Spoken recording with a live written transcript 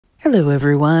Hello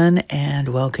everyone, and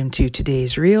welcome to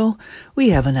today's reel. We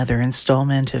have another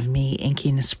installment of me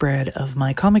inking a spread of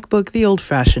my comic book the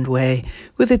old-fashioned way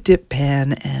with a dip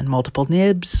pen and multiple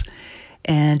nibs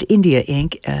and India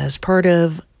ink as part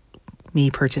of me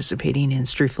participating in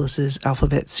Struthless's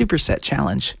Alphabet Superset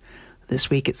Challenge. This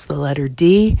week it's the letter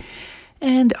D,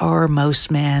 and our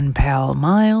mouse man pal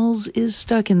Myles is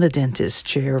stuck in the dentist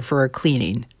chair for a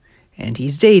cleaning, and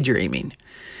he's daydreaming.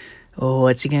 Oh,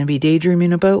 what's he going to be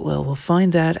daydreaming about? Well, we'll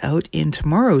find that out in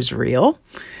tomorrow's reel.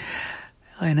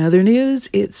 In other news,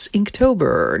 it's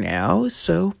Inktober now,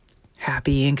 so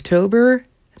happy Inktober.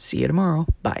 See you tomorrow.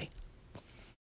 Bye.